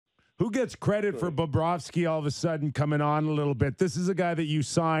Who gets credit for Bobrovsky all of a sudden coming on a little bit? This is a guy that you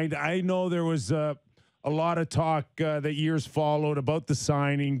signed. I know there was a lot of talk that years followed about the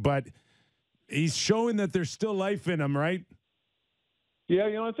signing, but he's showing that there's still life in him, right? Yeah,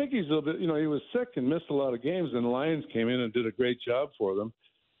 I think he's a little bit, he was sick and missed a lot of games, and the Lions came in and did a great job for them.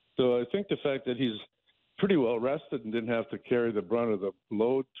 So I think the fact that he's pretty well rested and didn't have to carry the brunt of the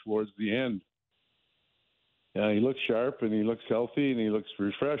load towards the end. He looks sharp and he looks healthy and he looks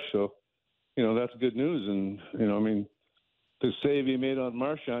refreshed. So, that's good news. And, the save he made on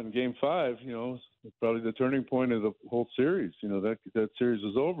Marchand in Game 5, it's probably the turning point of the whole series. That series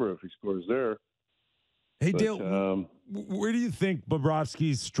is over if he scores there. Hey, Dale, where do you think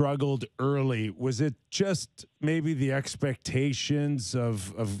Bobrovsky struggled early? Was it just maybe the expectations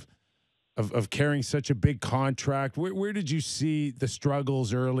of carrying such a big contract? Where did you see the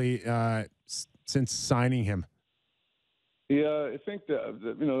struggles early since signing him? Yeah, I think that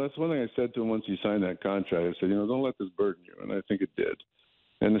that's one thing I said to him once he signed that contract. I said, don't let this burden you, and I think it did.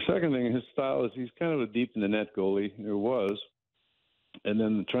 And the second thing, his style is he's kind of a deep in the net goalie. It was, and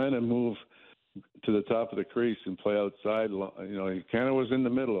then trying to move to the top of the crease and play outside. He kind of was in the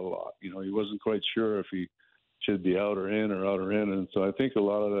middle a lot. He wasn't quite sure if he should be out or in, and so I think a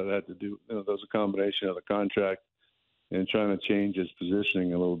lot of that had to do. That was a combination of the contract and trying to change his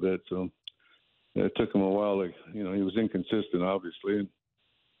positioning a little bit. So. It took him a while. He was inconsistent, obviously, and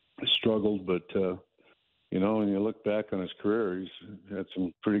struggled. But, when you look back on his career, he's had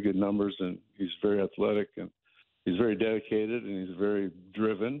some pretty good numbers, and he's very athletic, and he's very dedicated, and he's very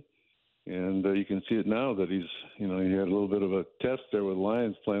driven. And you can see it now that he had a little bit of a test there with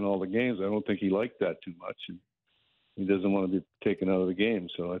Lions playing all the games. I don't think he liked that too much. And he doesn't want to be taken out of the game.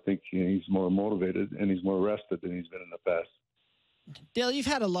 So I think he's more motivated, and he's more rested than he's been in the past. Dale, you've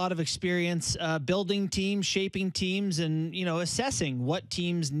had a lot of experience building teams, shaping teams, and, assessing what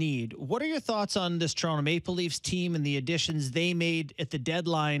teams need. What are your thoughts on this Toronto Maple Leafs team and the additions they made at the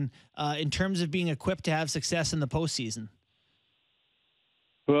deadline in terms of being equipped to have success in the postseason?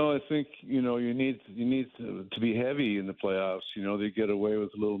 Well, I think, you need to be heavy in the playoffs. They get away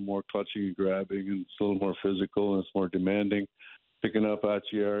with a little more clutching and grabbing, and it's a little more physical and it's more demanding. Picking up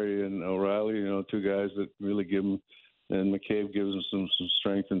Acciari and O'Reilly, two guys that really give them. And McCabe gives them some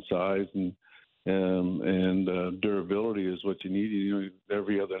strength and size and durability is what you need.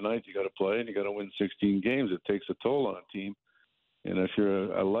 Every other night you got to play and you got to win 16 games. It takes a toll on a team. And if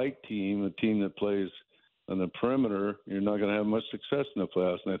you're a light team, a team that plays on the perimeter, you're not going to have much success in the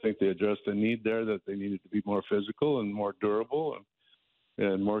playoffs. And I think they addressed the need there that they needed to be more physical and more durable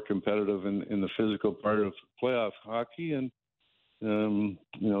and more competitive in the physical part of playoff hockey. And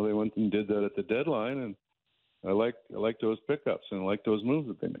they went and did that at the deadline. And I like those pickups and I like those moves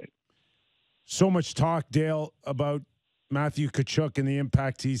that they made. So much talk, Dale, about Matthew Tkachuk and the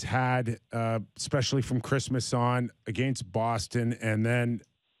impact he's had, especially from Christmas on against Boston, and then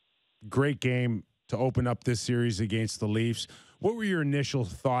great game to open up this series against the Leafs. What were your initial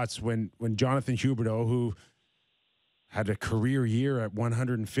thoughts when Jonathan Huberdeau, who had a career year at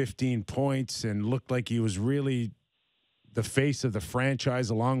 115 points and looked like he was really the face of the franchise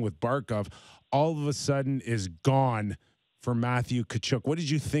along with Barkov, all of a sudden is gone for Matthew Tkachuk? What did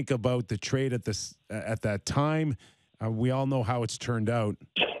you think about the trade at that time? We all know how it's turned out.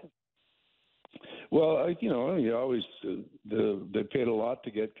 Well, you always they paid a lot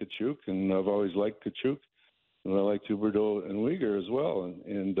to get Tkachuk, and I've always liked Tkachuk, and I liked Huberdeau and Uyghur as well,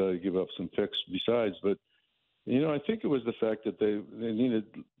 and give up some picks besides. But I think it was the fact that they needed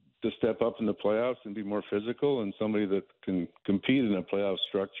to step up in the playoffs and be more physical, and somebody that can compete in a playoff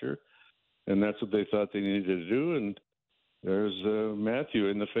structure. And that's what they thought they needed to do. And there's Matthew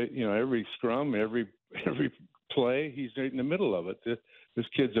in the every scrum, every play, he's right in the middle of it. This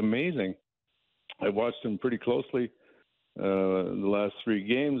kid's amazing. I watched him pretty closely the last 3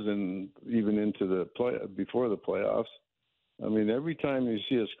 games and even into before the playoffs. I mean, every time you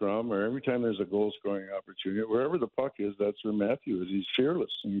see a scrum or every time there's a goal-scoring opportunity, wherever the puck is, that's where Matthew is. He's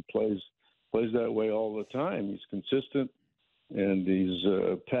fearless, and he plays that way all the time. He's consistent. And he's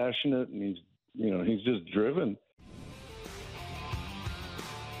passionate, and he's just driven.